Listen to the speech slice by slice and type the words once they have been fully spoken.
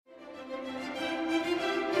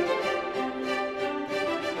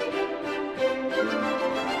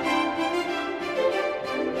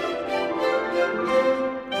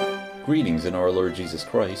Greetings in our Lord Jesus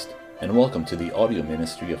Christ, and welcome to the audio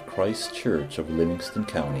ministry of Christ Church of Livingston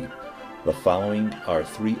County. The following are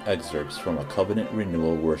 3 excerpts from a covenant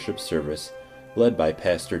renewal worship service led by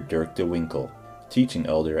Pastor Dirk DeWinkle, teaching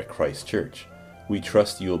elder at Christ Church. We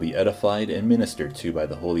trust you will be edified and ministered to by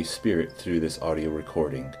the Holy Spirit through this audio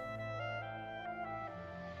recording.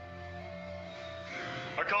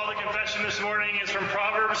 Our call to confession this morning is from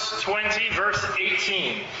Proverbs 20, verse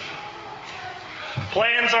 18.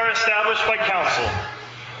 Plans are established by counsel.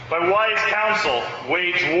 By wise counsel,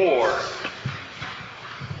 wage war.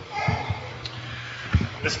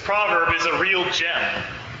 This proverb is a real gem.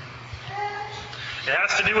 It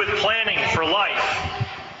has to do with planning for life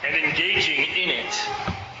and engaging in it.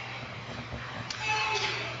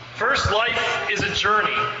 First, life is a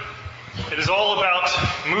journey. It is all about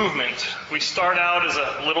movement. We start out as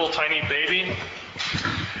a little tiny baby,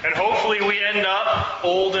 and hopefully we end up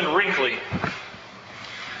old and wrinkly.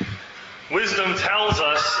 Wisdom tells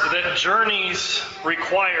us that journeys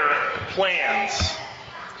require plans.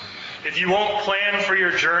 If you won't plan for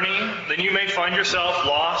your journey, then you may find yourself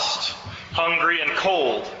lost, hungry, and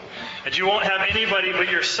cold, and you won't have anybody but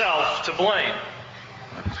yourself to blame.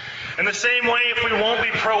 In the same way, if we won't be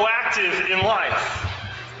proactive in life,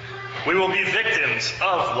 we will be victims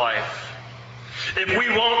of life. If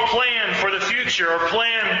we won't plan for the future or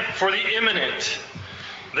plan for the imminent,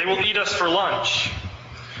 they will eat us for lunch.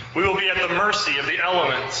 We will be at the mercy of the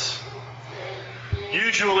elements.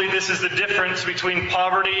 Usually this is the difference between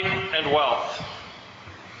poverty and wealth,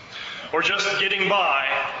 or just getting by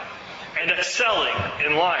and excelling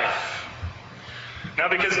in life. Now,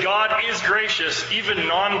 because God is gracious, even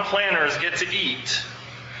non-planners get to eat.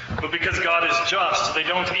 But because God is just, they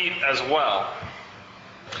don't eat as well.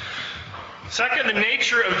 Second, the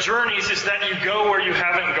nature of journeys is that you go where you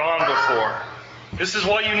haven't gone before. This is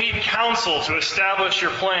why you need counsel to establish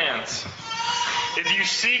your plans. If you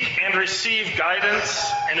seek and receive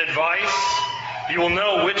guidance and advice, you will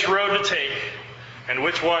know which road to take and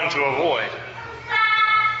which one to avoid.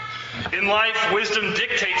 In life, wisdom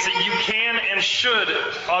dictates that you can and should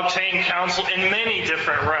obtain counsel in many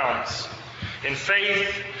different realms. In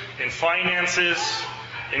faith, in finances,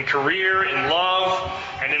 in career, in love,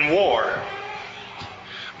 and in war.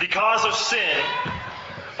 Because of sin,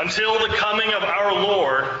 until the coming of our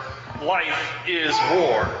Lord, life is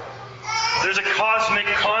war. There's a cosmic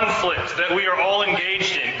conflict that we are all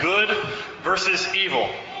engaged in, good versus evil.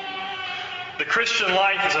 The Christian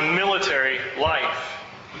life is a military life.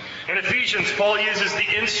 In Ephesians, Paul uses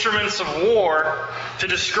the instruments of war to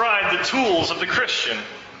describe the tools of the Christian.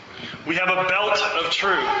 We have a belt of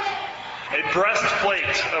truth, a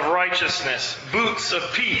breastplate of righteousness, boots of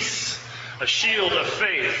peace, a shield of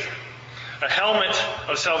faith, a helmet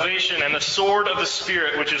of salvation, and the sword of the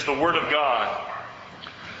Spirit, which is the Word of God.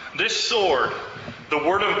 This sword, the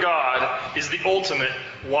Word of God, is the ultimate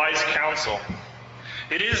wise counsel.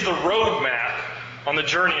 It is the roadmap on the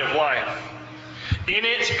journey of life. In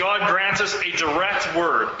it, God grants us a direct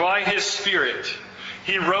word by His Spirit.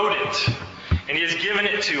 He wrote it, and He has given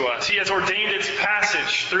it to us. He has ordained its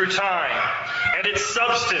passage through time, and its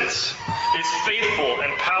substance is faithful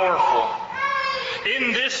and powerful.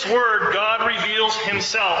 In this word, God reveals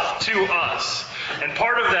Himself to us. And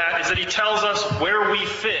part of that is that He tells us where we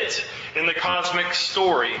fit in the cosmic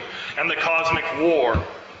story and the cosmic war.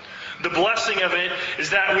 The blessing of it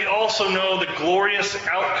is that we also know the glorious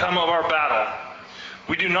outcome of our battle.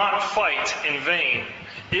 We do not fight in vain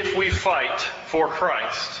if we fight for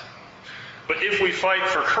Christ. But if we fight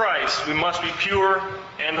for Christ, we must be pure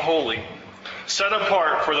and holy, set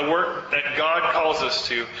apart for the work that God calls us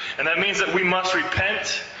to. And that means that we must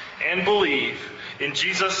repent and believe in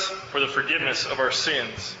Jesus for the forgiveness of our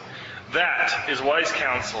sins. That is wise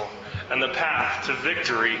counsel and the path to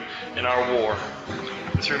victory in our war.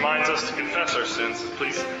 This reminds us to confess our sins.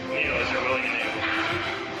 Please kneel as you're willing and able.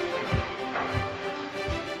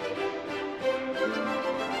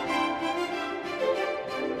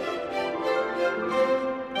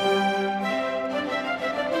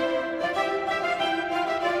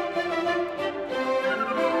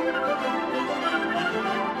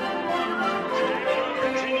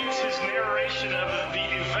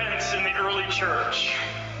 Church.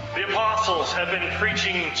 The apostles have been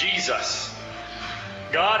preaching Jesus.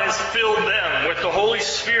 God has filled them with the Holy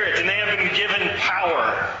Spirit, and they have been given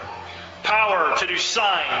power to do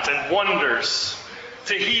signs and wonders,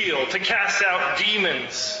 to heal, to cast out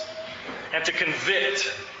demons, and to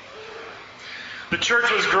convict. The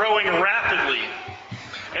church was growing rapidly,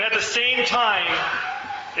 and at the same time,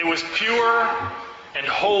 it was pure and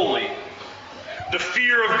holy. The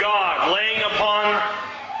fear of God laying upon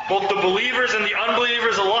both the believers and the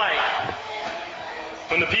unbelievers alike,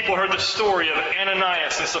 when the people heard the story of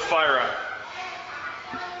Ananias and Sapphira.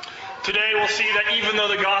 Today we'll see that even though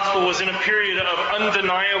the gospel was in a period of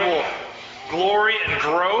undeniable glory and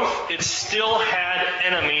growth, it still had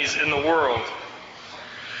enemies in the world.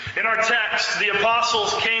 In our text, the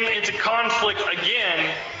apostles came into conflict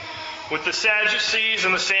again with the Sadducees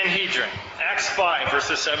and the Sanhedrin. Acts 5,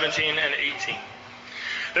 verses 17 and 18.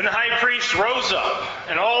 Then the high priest rose up,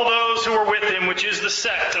 and all those who were with him, which is the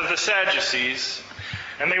sect of the Sadducees,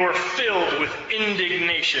 and they were filled with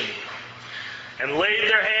indignation, and laid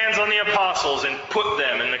their hands on the apostles and put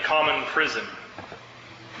them in the common prison.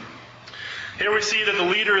 Here we see that the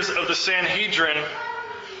leaders of the Sanhedrin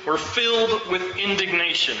were filled with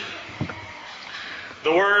indignation.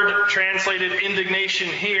 The word translated indignation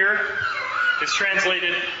here is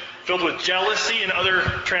translated filled with jealousy in other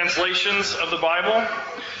translations of the Bible.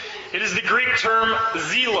 It is the Greek term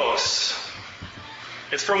zelos.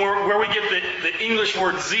 It's from where we get the English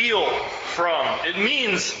word zeal from. It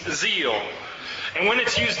means zeal. And when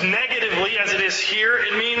it's used negatively, as it is here,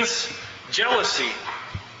 it means jealousy.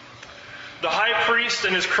 The high priest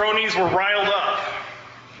and his cronies were riled up.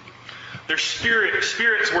 Their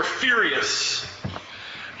spirits were furious.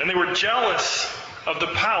 And they were jealous of the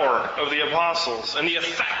power of the apostles and the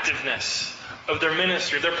effectiveness of their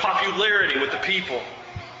ministry, their popularity with the people.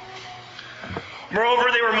 Moreover,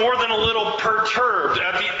 they were more than a little perturbed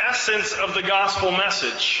at the essence of the gospel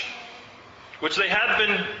message, which they had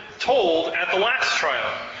been told at the last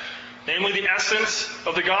trial. Namely, the essence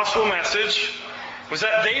of the gospel message was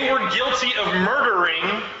that they were guilty of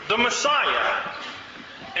murdering the Messiah.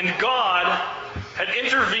 And God had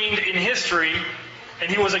intervened in history,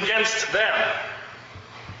 and he was against them.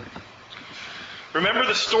 Remember,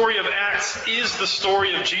 the story of Acts is the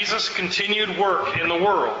story of Jesus' continued work in the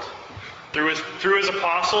world through his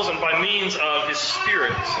apostles and by means of his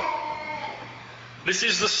Spirit. This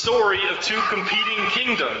is the story of two competing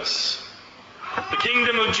kingdoms. The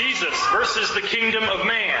kingdom of Jesus versus the kingdom of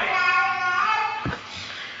man.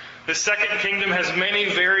 The second kingdom has many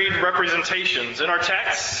varied representations. In our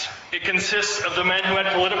text, it consists of the men who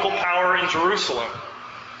had political power in Jerusalem.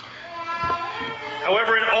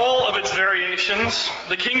 However, in all of its variations,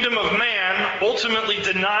 the kingdom of man ultimately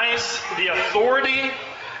denies the authority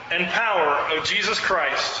and power of Jesus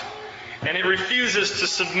Christ, and it refuses to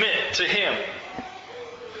submit to him.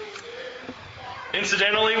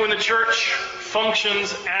 Incidentally, when the church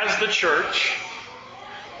functions as the church,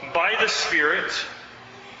 by the Spirit,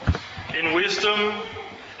 in wisdom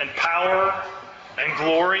and power and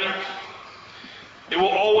glory, it will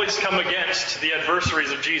always come against the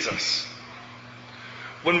adversaries of Jesus.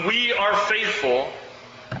 When we are faithful,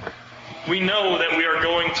 we know that we are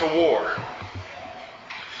going to war.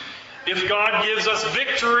 If God gives us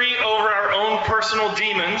victory over our own personal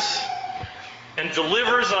demons and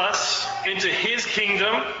delivers us into his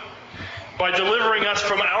kingdom by delivering us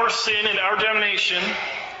from our sin and our damnation,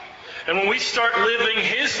 and when we start living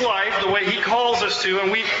his life the way he calls us to,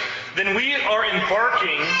 then we are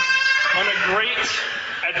embarking on a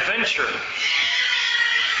great adventure.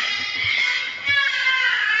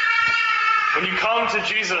 When you come to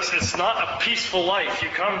Jesus, it's not a peaceful life you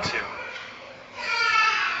come to.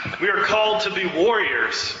 We are called to be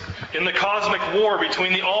warriors in the cosmic war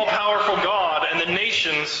between the all-powerful God and the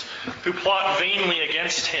nations who plot vainly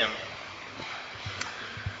against him.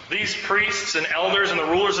 These priests and elders and the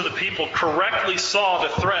rulers of the people correctly saw the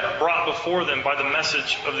threat brought before them by the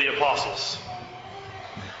message of the apostles.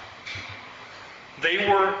 They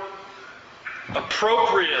were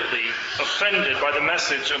appropriately offended by the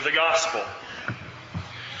message of the gospel.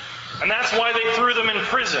 And that's why they threw them in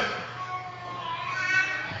prison.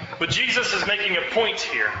 But Jesus is making a point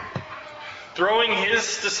here. Throwing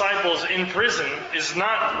his disciples in prison is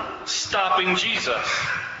not stopping Jesus.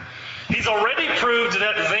 He's already proved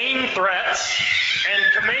that vain threats and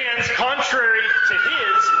commands contrary to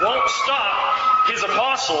his won't stop his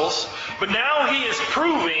apostles, but now he is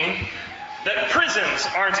proving that prisons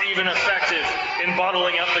aren't even effective in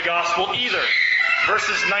bottling up the gospel either.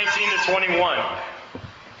 Verses 19 to 21.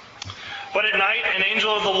 But at night, an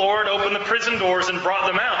angel of the Lord opened the prison doors and brought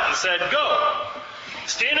them out and said, "Go,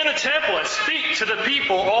 stand in the temple and speak to the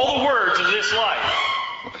people all the words of this life."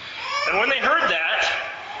 And when they heard that,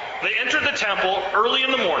 they entered the temple early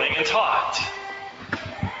in the morning and taught.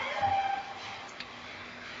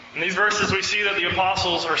 In these verses, we see that the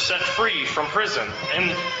apostles are set free from prison, and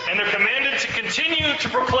they're commanded to continue to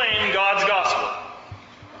proclaim God's gospel.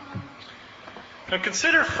 Now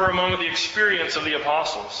consider for a moment the experience of the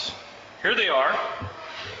apostles. Here they are.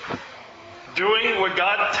 doing what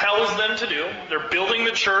God tells them to do. They're building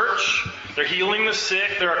the church. They're healing the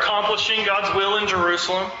sick. They're accomplishing God's will in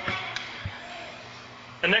Jerusalem.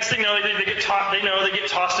 And next thing you know, they get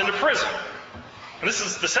tossed into prison. And this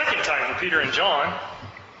is the second time for Peter and John.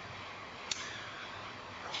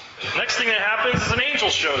 Next thing that happens is an angel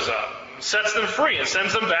shows up, sets them free, and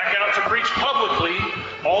sends them back out to preach publicly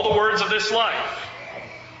all the words of this life.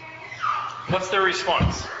 What's their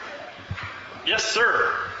response? Yes,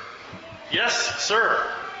 sir. Yes, sir.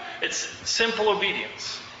 It's simple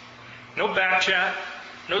obedience. No back chat,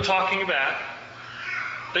 no talking back.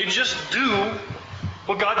 They just do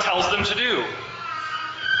what God tells them to do.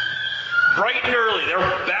 Bright and early, they're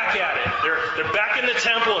back at it. They're back in the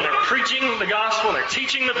temple and they're preaching the gospel and they're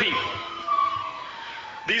teaching the people.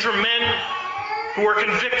 These were men who were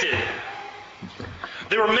convicted.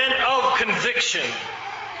 They were men of conviction.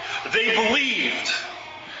 They believed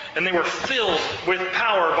and they were filled with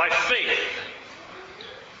power by faith.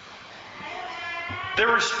 Their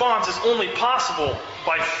response is only possible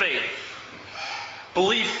by faith.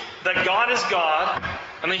 Belief that God is God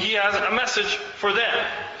and that He has a message for them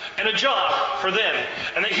and a job for them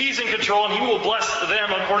and that He's in control and He will bless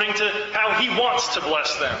them according to how He wants to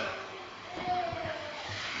bless them.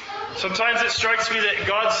 Sometimes it strikes me that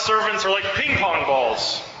God's servants are like ping pong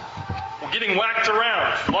balls. We're getting whacked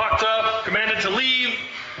around, locked up, commanded to leave,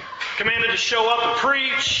 commanded to show up and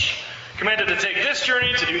preach, commanded to take this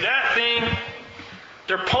journey, to do that thing.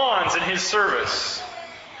 They're pawns in His service.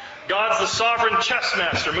 God's the sovereign chess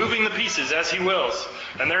master, moving the pieces as He wills.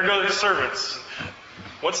 And there go His servants.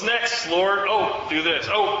 What's next, Lord? Oh, do this.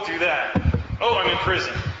 Oh, do that. Oh, I'm in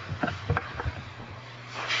prison.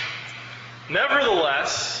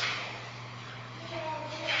 Nevertheless,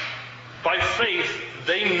 by faith,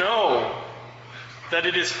 they know that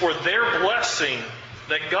it is for their blessing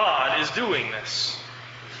that God is doing this.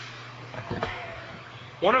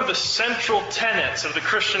 One of the central tenets of the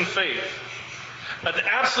Christian faith, at the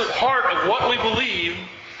absolute heart of what we believe,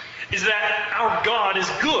 is that our God is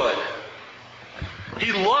good.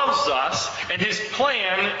 He loves us, and His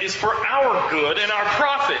plan is for our good and our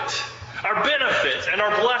profit, our benefit and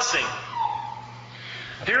our blessing.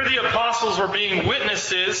 Here the apostles were being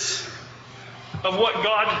witnesses of what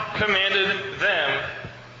God commanded them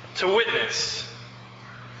to witness.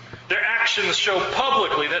 Their actions show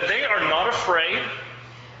publicly that they are not afraid,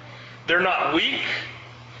 they're not weak,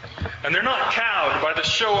 and they're not cowed by the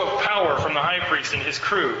show of power from the high priest and his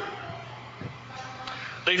crew.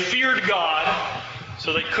 They feared God,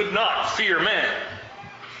 so they could not fear men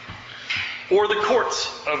or the courts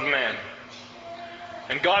of men.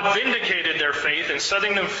 And God vindicated their faith in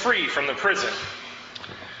setting them free from the prison.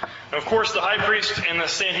 And of course, the high priest and the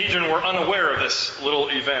Sanhedrin were unaware of this little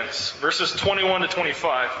events. Verses 21 to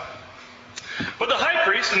 25. But the high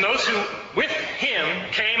priest and those who with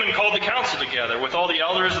him came and called the council together with all the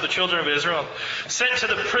elders of the children of Israel, sent to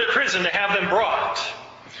the prison to have them brought.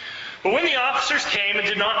 But when the officers came and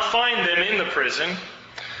did not find them in the prison,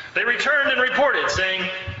 they returned and reported, saying,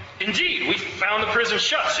 "Indeed, we found the prison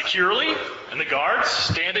shut securely, and the guards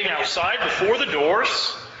standing outside before the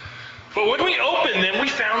doors. But when we opened them, we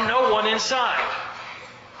found no one inside."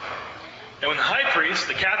 And when the high priest,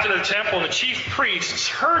 the captain of the temple, and the chief priests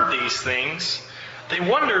heard these things, they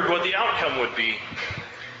wondered what the outcome would be.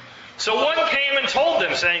 So one came and told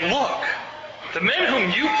them, saying, "Look, the men whom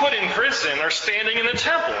you put in prison are standing in the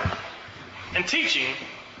temple and teaching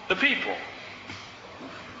the people."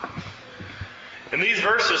 In these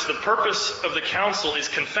verses, the purpose of the council is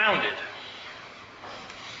confounded.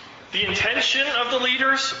 The intention of the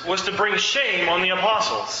leaders was to bring shame on the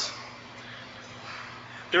apostles.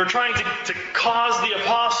 They were trying to cause the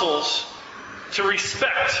apostles to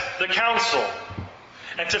respect the council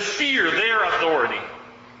and to fear their authority.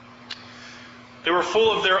 They were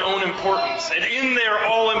full of their own importance, and in their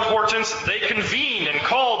all-importance, they convened and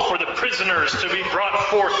called for the prisoners to be brought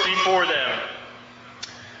forth before them.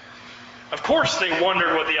 Of course, they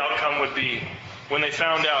wondered what the outcome would be when they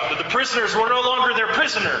found out that the prisoners were no longer their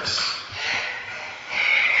prisoners.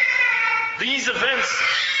 These events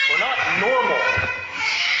were not normal.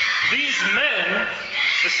 These men,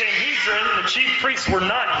 the Sanhedrin and the chief priests, were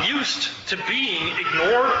not used to being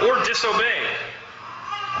ignored or disobeyed.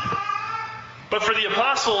 But for the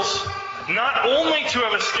apostles, not only to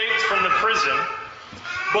have escaped from the prison,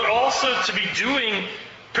 but also to be doing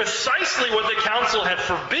precisely what the council had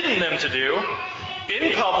forbidden them to do,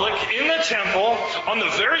 in public, in the temple, on the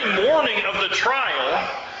very morning of the trial,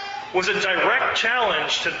 was a direct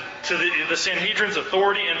challenge to the Sanhedrin's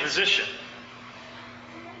authority and position.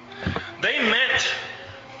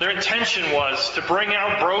 Their intention was to bring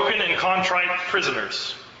out broken and contrite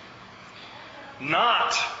prisoners.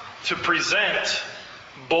 not to present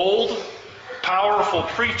bold, powerful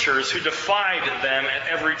preachers who defied them at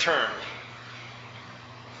every turn.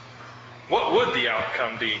 What would the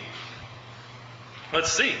outcome be?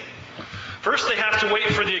 Let's see. First, they have to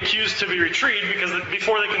wait for the accused to be retrieved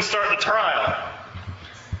before they can start the trial.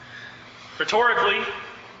 Rhetorically,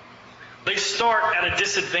 they start at a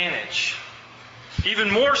disadvantage.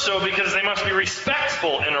 Even more so because they must be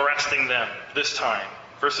respectful in arresting them this time.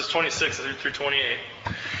 Verses 26 through 28.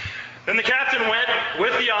 Then the captain went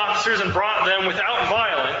with the officers and brought them without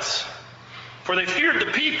violence, for they feared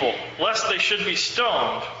the people, lest they should be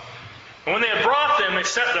stoned. And when they had brought them, they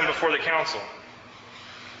set them before the council.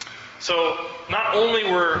 So, not only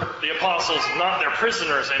were the apostles not their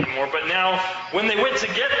prisoners anymore, but now, when they went to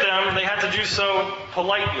get them, they had to do so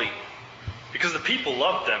politely, because the people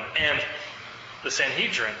loved them, and the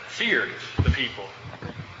Sanhedrin feared the people.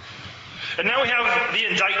 And now we have the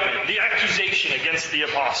indictment, the accusation against the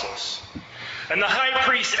apostles. And the high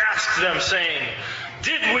priest asked them, saying,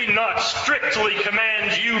 "Did we not strictly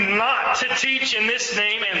command you not to teach in this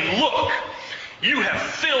name? And look, you have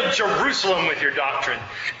filled Jerusalem with your doctrine,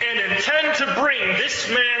 and intend to bring this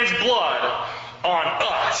man's blood on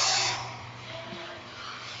us."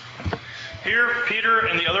 Here, Peter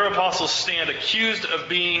and the other apostles stand accused of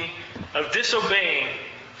disobeying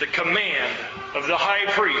the command of the high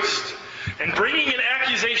priest and bringing an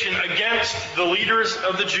accusation against the leaders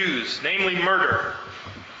of the Jews, namely murder.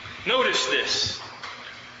 Notice this.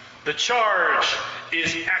 The charge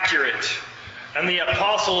is accurate, and the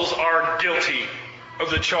apostles are guilty of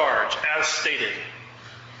the charge, as stated.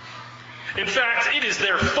 In fact, it is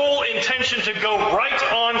their full intention to go right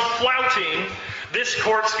on flouting this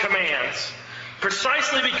court's commands,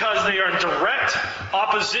 precisely because they are in direct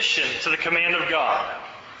opposition to the command of God.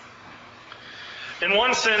 In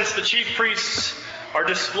one sense, the chief priests are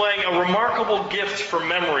displaying a remarkable gift for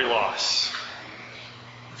memory loss.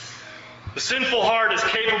 The sinful heart is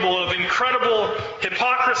capable of incredible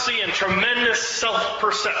hypocrisy and tremendous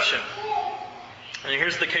self-perception. And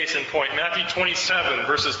here's the case in point. Matthew 27,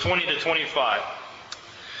 verses 20 to 25.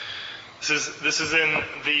 This is in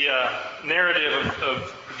the narrative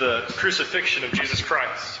of the crucifixion of Jesus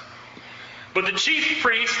Christ. "But the chief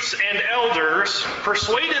priests and elders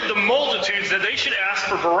persuaded the multitudes that they should ask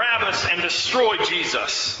for Barabbas and destroy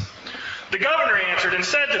Jesus. The governor answered and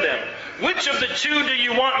said to them, 'Which of the two do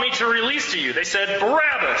you want me to release to you?' They said,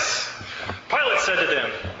 'Barabbas.' Pilate said to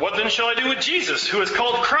them, 'What then shall I do with Jesus, who is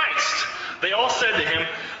called Christ?' They all said to him,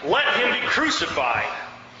 'Let him be crucified.'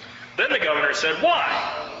 Then the governor said, 'Why?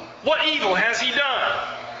 What evil has he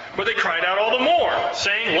done?' But they cried out all the more,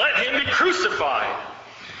 saying, 'Let him be crucified.'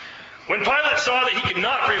 When Pilate saw that he could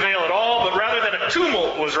not prevail at all, but rather that a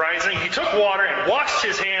tumult was rising, he took water and washed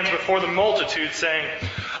his hands before the multitude, saying,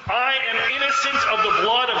 'I am innocent of the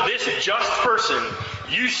blood of this just person.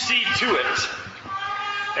 You see to it.'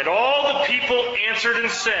 And all the people answered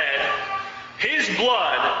and said, 'His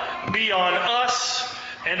blood be on us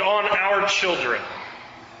and on our children.'"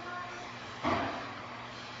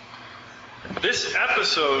 This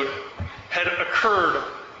episode had occurred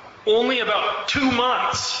only about 2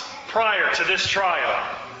 months prior to this trial.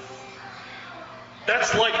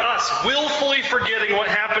 That's like us willfully forgetting what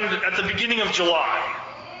happened at the beginning of July.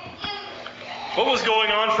 What was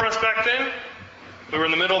going on for us back then? We were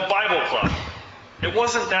in the middle of Bible club. It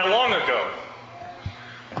wasn't that long ago.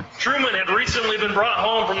 Truman had recently been brought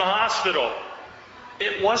home from the hospital.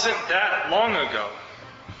 It wasn't that long ago.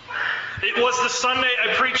 It was the Sunday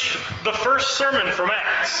I preached the first sermon from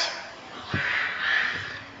Acts.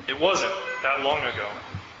 It wasn't that long ago.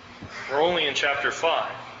 We're only in chapter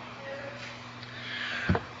 5.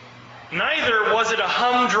 Neither was it a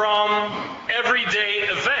humdrum, everyday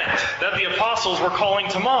event that the apostles were calling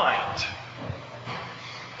to mind.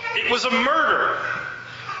 It was a murder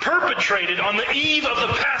perpetrated on the eve of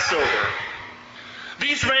the Passover.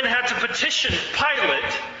 These men had to petition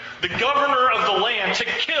Pilate, the governor of the land, to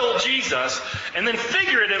kill Jesus, and then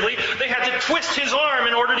figuratively, they had to twist his arm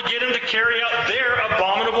in order to get him to carry out their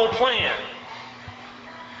abominable plan.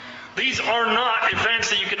 These are not events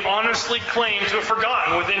that you can honestly claim to have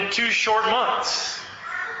forgotten within 2 short months.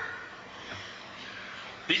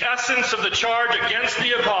 The essence of the charge against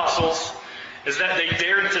the apostles is that they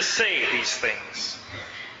dared to say these things.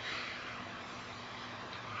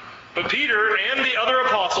 But Peter and the other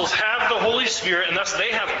apostles have the Holy Spirit, and thus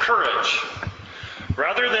they have courage.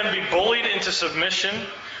 Rather than be bullied into submission,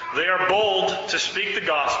 they are bold to speak the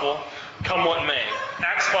gospel, come what may.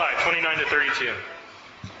 Acts 5, 29 to 32.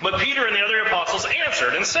 But Peter and the other apostles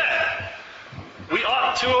answered and said, "We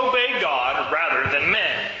ought to obey God rather than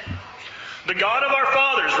men. The God of our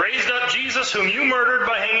fathers raised up Jesus, whom you murdered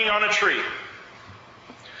by hanging on a tree.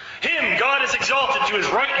 Him God has exalted to his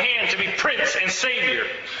right hand to be Prince and Savior,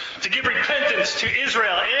 to give repentance to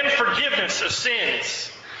Israel and forgiveness of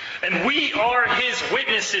sins. And we are his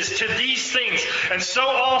witnesses to these things, and so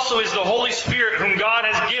also is the Holy Spirit, whom God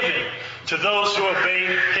has given to those who obey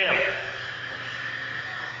him.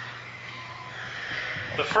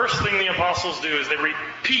 The first thing the apostles do is they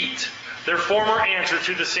repeat their former answer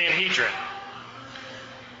to the Sanhedrin.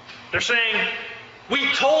 They're saying, we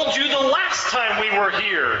told you the last time we were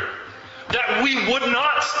here that we would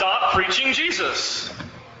not stop preaching Jesus.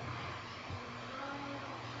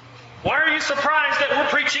 Why are you surprised that we're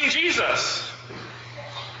preaching Jesus?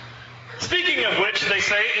 Speaking of which, they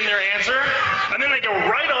say in their answer, and then they go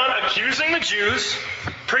right on accusing the Jews,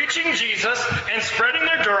 preaching Jesus, and spreading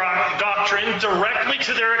their doctrine directly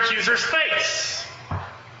to their accuser's face.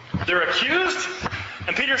 They're accused,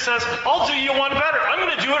 and Peter says, I'll do you one better. I'm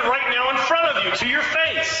going to do it right now in front of you, to your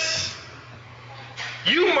face.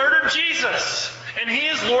 You murdered Jesus, and he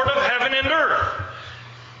is Lord of heaven and earth.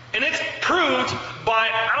 And it's proved by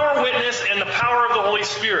our witness and the power of the Holy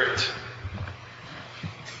Spirit.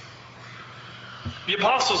 The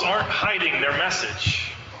apostles aren't hiding their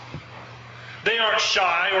message. They aren't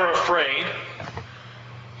shy or afraid.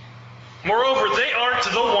 Moreover, they aren't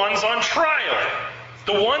the ones on trial.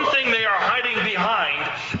 The one thing they are hiding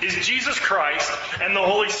behind is Jesus Christ and the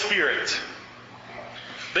Holy Spirit.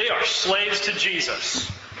 They are slaves to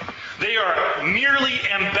Jesus. They are merely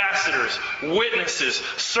ambassadors, witnesses,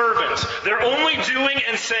 servants. They're only doing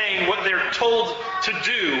and saying what they're told to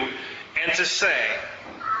do and to say.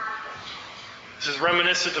 This is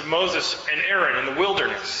reminiscent of Moses and Aaron in the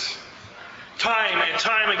wilderness. Time and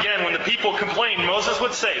time again, when the people complained, Moses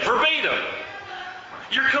would say, verbatim,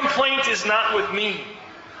 your complaint is not with me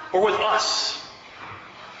or with us.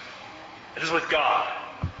 It is with God.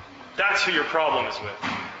 That's who your problem is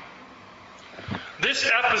with. This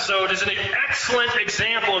episode is an excellent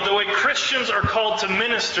example of the way Christians are called to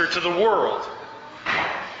minister to the world.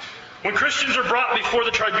 When Christians are brought before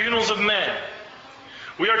the tribunals of men,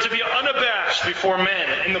 we are to be unabashed before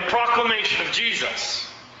men in the proclamation of Jesus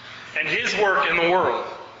and his work in the world.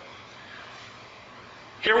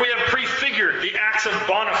 Here we have prefigured the acts of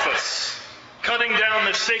Boniface, cutting down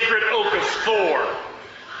the sacred oak of Thor,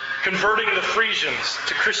 converting the Frisians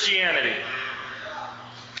to Christianity.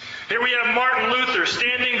 Here we have Martin Luther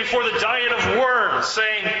standing before the Diet of Worms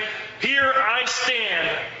saying, here I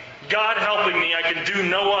stand, God helping me, I can do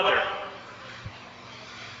no other.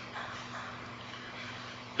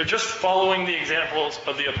 They're just following the examples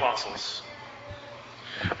of the apostles.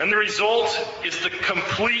 And the result is the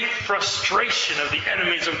complete frustration of the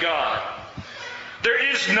enemies of God.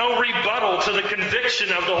 There is no rebuttal to the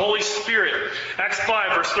conviction of the Holy Spirit. Acts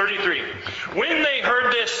 5, verse 33. When they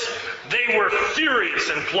heard this, they were furious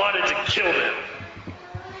and plotted to kill them.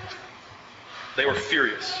 They were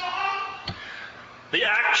furious. The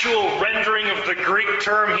actual rendering of the Greek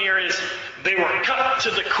term here is they were cut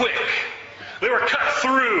to the quick. They were cut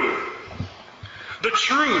through. The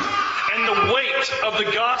truth and the weight of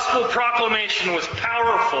the gospel proclamation was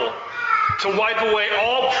powerful to wipe away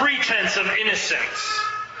all pretense of innocence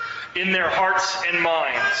in their hearts and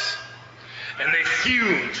minds. And they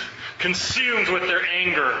fumed, consumed with their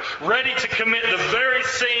anger, ready to commit the very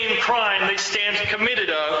same crime they stand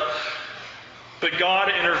committed of. But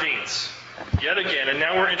God intervenes yet again, and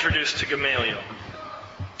now we're introduced to Gamaliel.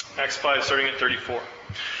 Acts 5, starting at 34.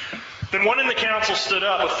 Then one in the council stood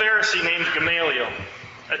up, a Pharisee named Gamaliel,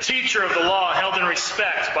 a teacher of the law held in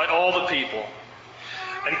respect by all the people,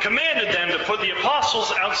 and commanded them to put the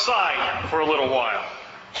apostles outside for a little while.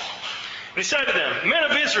 And he said to them, men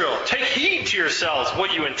of Israel, take heed to yourselves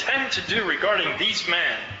what you intend to do regarding these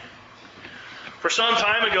men. For some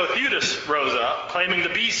time ago, Theudas rose up, claiming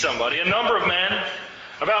to be somebody. A number of men,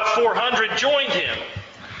 about 400, joined him.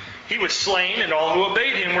 He was slain, and all who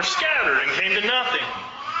obeyed him were scattered and came to nothing.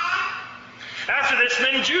 After this,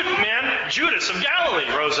 then Judas of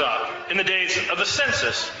Galilee rose up in the days of the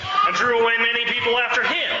census and drew away many people after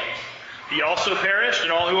him. He also perished,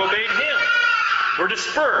 and all who obeyed him were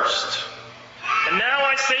dispersed. And now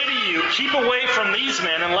I say to you, keep away from these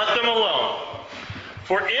men and let them alone.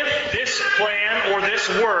 For if this plan or this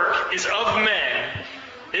work is of men,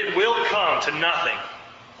 it will come to nothing.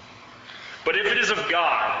 But if it is of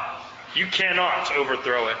God, you cannot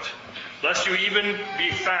overthrow it, lest you even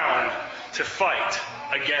be found to fight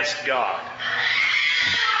against God.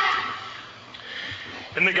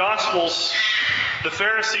 In the Gospels, the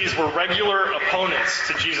Pharisees were regular opponents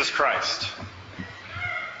to Jesus Christ.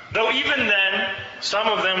 Though even then, some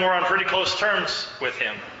of them were on pretty close terms with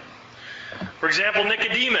him. For example,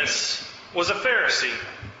 Nicodemus was a Pharisee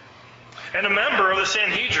and a member of the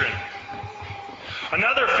Sanhedrin.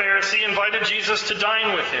 Another Pharisee invited Jesus to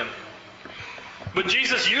dine with him. But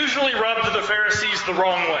Jesus usually rubbed the Pharisees the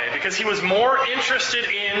wrong way because he was more interested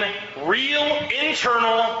in real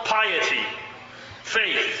internal piety,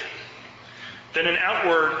 faith, than an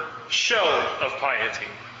outward show of piety.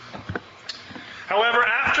 However,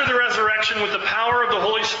 after the resurrection with the power of the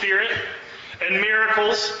Holy Spirit and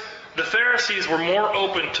miracles, the Pharisees were more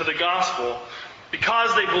open to the gospel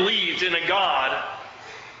because they believed in a God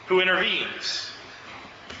who intervenes.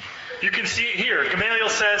 You can see it here. Gamaliel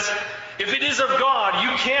says, if it is of God, you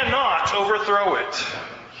cannot overthrow it.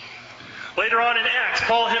 Later on in Acts,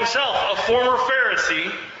 Paul himself, a former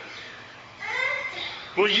Pharisee,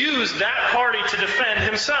 will use that party to defend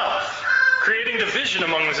himself, creating division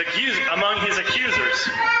among his accusers.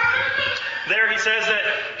 There he says that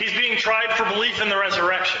he's being tried for belief in the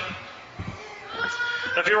resurrection.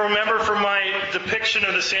 If you remember from my depiction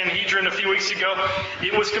of the Sanhedrin a few weeks ago,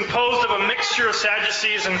 it was composed of a mixture of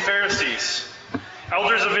Sadducees and Pharisees,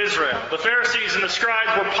 elders of Israel. The Pharisees and the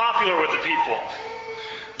scribes were popular with the people,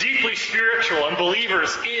 deeply spiritual and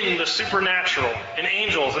believers in the supernatural, in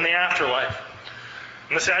angels, in the afterlife.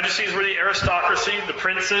 And the Sadducees were the aristocracy, the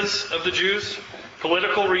princes of the Jews,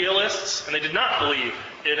 political realists, and they did not believe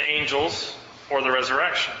in angels or the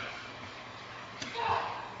resurrection.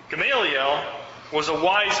 Gamaliel was a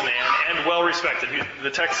wise man and well-respected.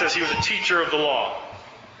 The text says he was a teacher of the law.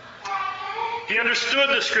 He understood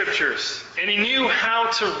the scriptures, and he knew how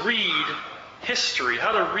to read history,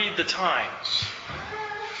 how to read the times.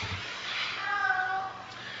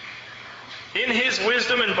 In his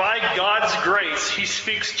wisdom and by God's grace, he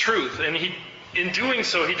speaks truth, and in doing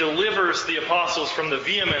so, he delivers the apostles from the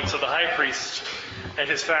vehemence of the high priest and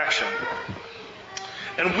his faction.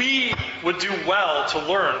 And we would do well to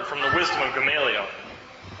learn from the wisdom of Gamaliel.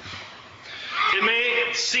 It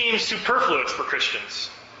may seem superfluous for Christians,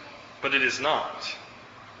 but it is not.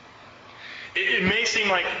 It may seem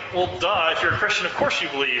like, well, duh, if you're a Christian, of course you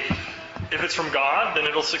believe. If it's from God, then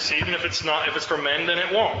it'll succeed, and if it's not, if it's from men, then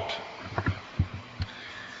it won't.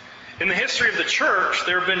 In the history of the church,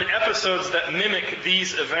 there have been episodes that mimic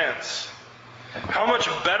these events. How much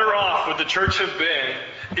better off would the church have been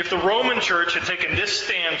if the Roman church had taken this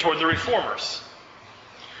stand toward the reformers,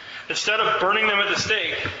 instead of burning them at the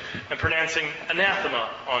stake and pronouncing anathema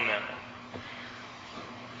on them?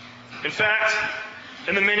 In fact,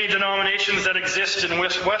 in the many denominations that exist in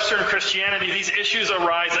Western Christianity, these issues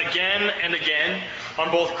arise again and again on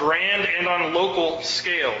both grand and on local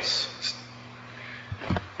scales.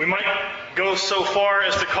 We might go so far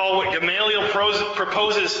as to call what Gamaliel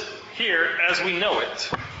proposes here as we know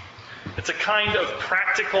it. It's a kind of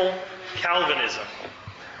practical Calvinism.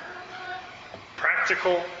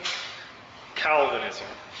 Practical Calvinism.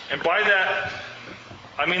 And by that,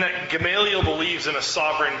 I mean that Gamaliel believes in a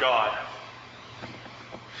sovereign God.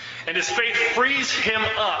 And his faith frees him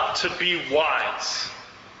up to be wise.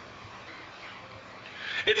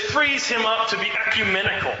 It frees him up to be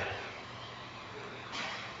ecumenical.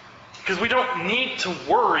 Because we don't need to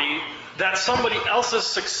worry that somebody else's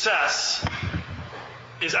success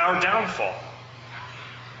is our downfall.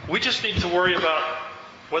 We just need to worry about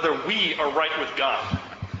whether we are right with God.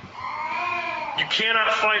 You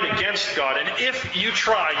cannot fight against God, and if you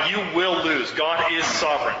try, you will lose. God is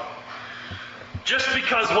sovereign. Just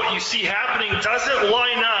because what you see happening doesn't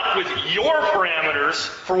line up with your parameters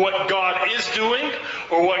for what God is doing,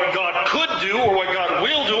 or what God could do, or what God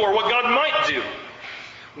will do, or what God might do.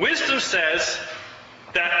 Wisdom says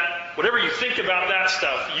that whatever you think about that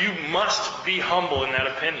stuff, you must be humble in that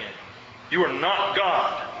opinion. You are not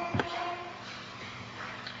God.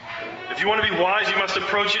 If you want to be wise, you must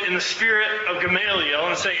approach it in the spirit of Gamaliel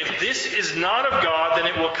and say, if this is not of God, then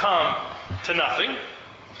it will come to nothing.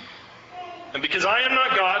 And because I am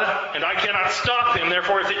not God, and I cannot stop him,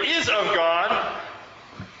 therefore if it is of God,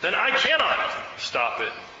 then I cannot stop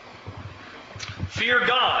it. Fear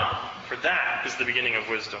God, for that is the beginning of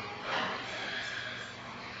wisdom.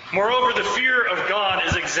 Moreover, the fear of God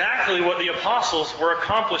is exactly what the apostles were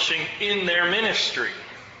accomplishing in their ministry.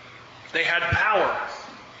 They had power.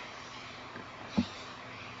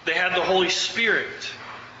 They had the Holy Spirit.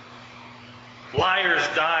 Liars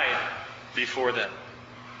died before them.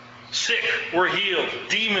 Sick were healed.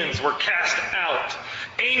 Demons were cast out.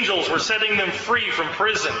 Angels were setting them free from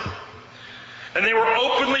prison. And they were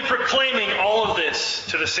openly proclaiming all of this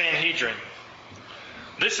to the Sanhedrin.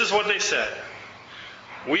 This is what they said.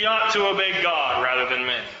 We ought to obey God rather than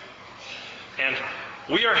men. And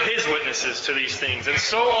we are his witnesses to these things. And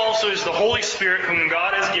so also is the Holy Spirit whom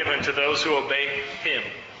God has given to those who obey him.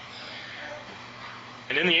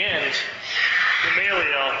 And in the end,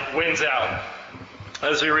 Gamaliel wins out,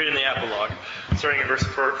 as we read in the epilogue, starting in verse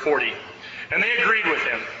 40. And they agreed with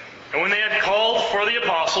him. And when they had called for the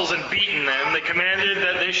apostles and beaten them, they commanded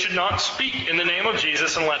that they should not speak in the name of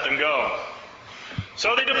Jesus and let them go.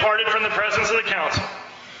 So they departed from the presence of the council,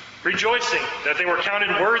 rejoicing that they were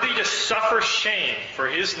counted worthy to suffer shame for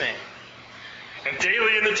his name. And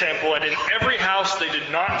daily in the temple and in every house they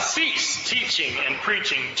did not cease teaching and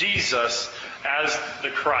preaching Jesus as the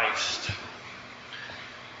Christ.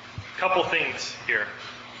 A couple things here.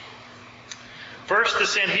 First, the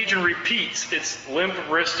Sanhedrin repeats its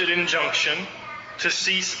limp-wristed injunction to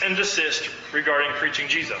cease and desist regarding preaching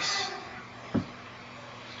Jesus.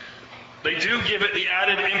 They do give it the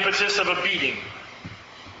added impetus of a beating.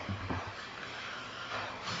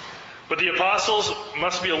 But the apostles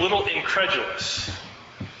must be a little incredulous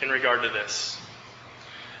in regard to this.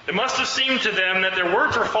 It must have seemed to them that their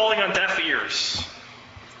words were falling on deaf ears.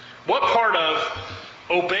 What part of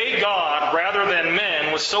obey God rather than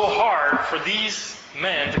men was so hard for these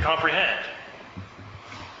men to comprehend?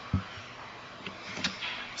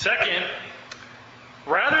 Second,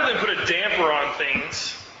 rather than put a damper on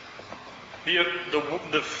things,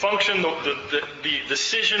 the function, the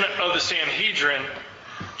decision of the Sanhedrin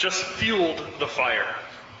just fueled the fire.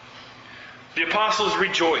 The apostles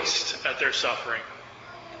rejoiced at their suffering.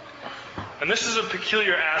 And this is a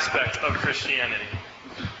peculiar aspect of Christianity.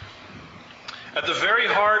 At the very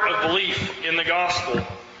heart of belief in the gospel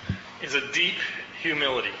is a deep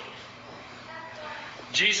humility.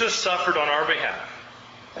 Jesus suffered on our behalf.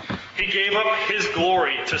 He gave up his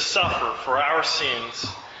glory to suffer for our sins,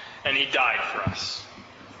 and he died for us.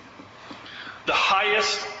 The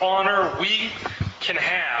highest honor we can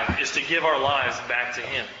have is to give our lives back to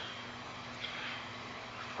him.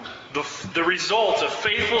 The result of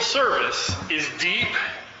faithful service is deep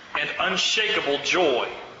and unshakable joy.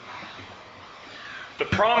 The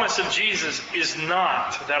promise of Jesus is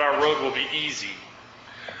not that our road will be easy.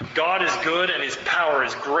 God is good and his power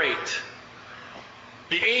is great.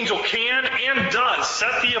 The angel can and does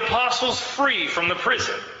set the apostles free from the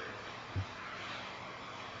prison.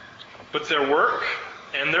 But their work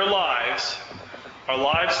and their lives are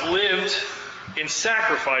lives lived in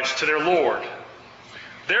sacrifice to their Lord.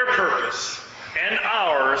 Their purpose and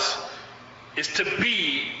ours is to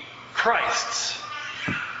be Christ's,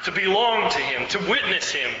 to belong to him, to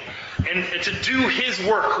witness him, and to do his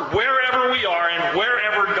work wherever we are and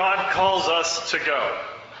wherever God calls us to go.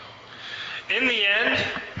 In the end,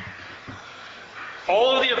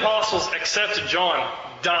 all of the apostles except John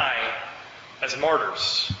die as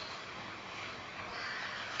martyrs,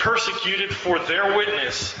 persecuted for their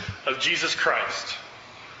witness of Jesus Christ.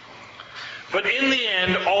 But in the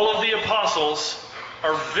end, all of the apostles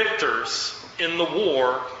are victors in the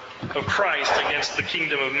war of Christ against the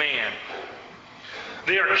kingdom of man.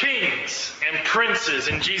 They are kings and princes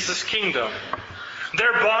in Jesus' kingdom.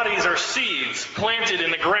 Their bodies are seeds planted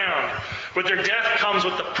in the ground, but their death comes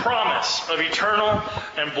with the promise of eternal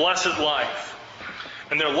and blessed life.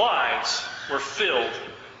 And their lives were filled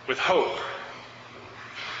with hope.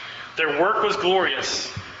 Their work was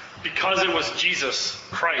glorious because it was Jesus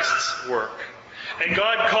Christ's work. And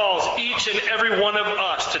God calls each and every one of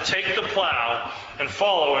us to take the plow and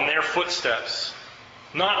follow in their footsteps,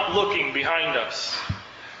 not looking behind us.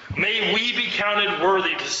 May we be counted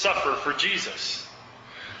worthy to suffer for Jesus.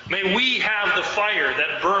 May we have the fire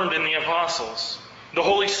that burned in the apostles, the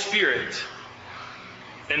Holy Spirit.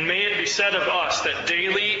 And may it be said of us that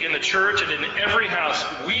daily in the church and in every house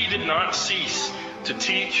we did not cease to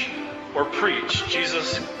teach or preach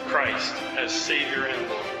Jesus Christ as Savior and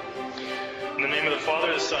Lord. In the name of the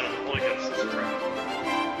Father, the Son, and the Holy Ghost, let's pray.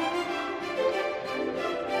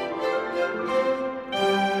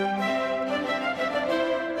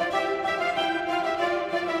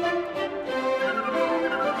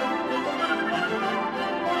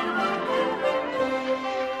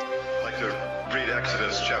 I'd like to read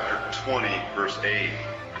Exodus chapter 20, verse 8.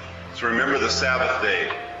 So remember the Sabbath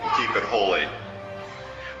day and keep it holy.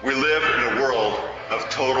 We live in a world of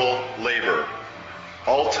total labor.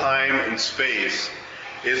 All time and space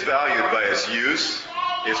is valued by its use,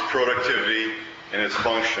 its productivity, and its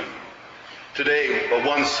function. Today, what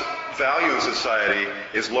one's value in society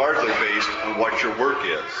is largely based on what your work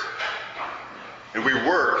is. And we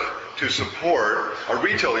work to support a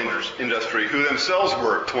retail industry who themselves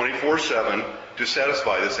work 24/7 to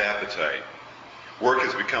satisfy this appetite. Work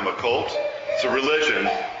has become a cult. It's a religion,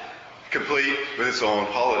 complete with its own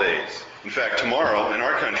holidays. In fact, tomorrow in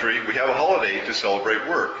our country, we have a holiday to celebrate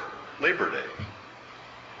work, Labor Day.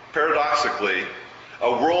 Paradoxically,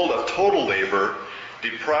 a world of total labor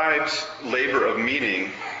deprives labor of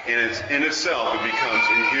meaning, and in itself it becomes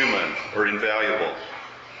inhuman or invaluable.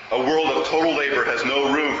 A world of total labor has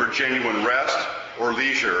no room for genuine rest or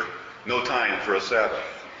leisure, no time for a Sabbath.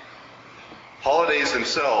 Holidays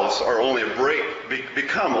themselves are only a break,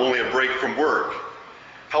 become only a break from work.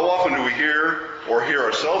 How often do we hear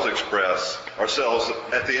ourselves express ourselves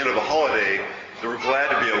at the end of a holiday that we're glad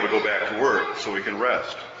to be able to go back to work so we can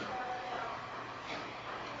rest?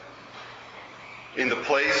 In the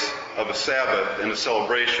place of a Sabbath and a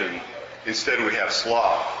celebration, instead we have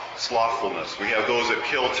slothfulness. We have those that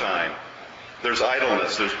kill time. There's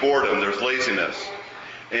idleness, there's boredom, there's laziness.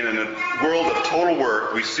 And in a world of total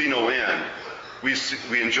work, we see no end. We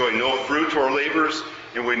enjoy no fruit to our labors,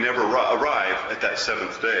 and we never arrive at that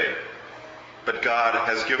seventh day. But God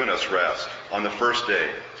has given us rest on the first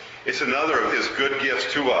day. It's another of his good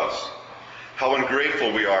gifts to us. How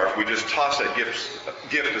ungrateful we are if we just toss that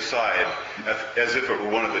gift aside as if it were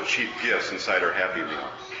one of the cheap gifts inside our Happy Meal.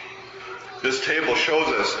 This table shows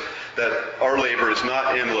us that our labor is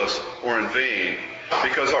not endless or in vain,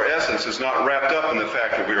 because our essence is not wrapped up in the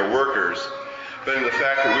fact that we are workers, but in the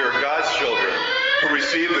fact that we are God's children who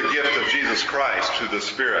receive the gift of Jesus Christ through the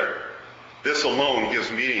Spirit. This alone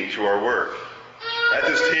gives meaning to our work. At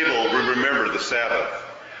this table, we remember the Sabbath.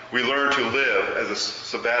 We learn to live as a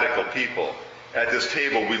sabbatical people. At this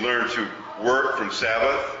table, we learn to work from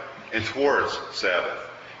Sabbath and towards Sabbath,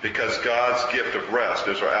 because God's gift of rest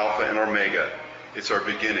is our Alpha and Omega. It's our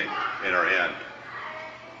beginning and our end.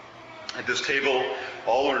 At this table,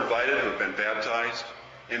 all are invited who have been baptized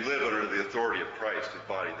and live under the authority of Christ, his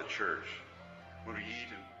body, the church. When we eat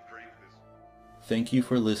and drink this... Thank you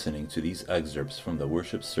for listening to these excerpts from the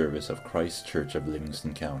worship service of Christ Church of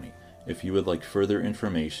Livingston County. If you would like further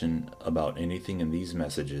information about anything in these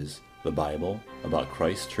messages, the Bible, about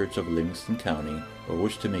Christ Church of Livingston County, or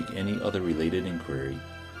wish to make any other related inquiry,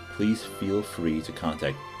 please feel free to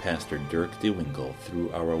contact Pastor Dirk DeWinkle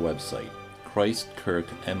through our website,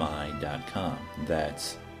 ChristKirkMI.com.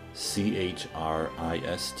 That's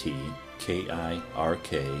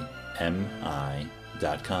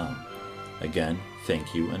ChristKirkMI.com. Again,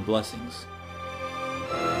 thank you and blessings.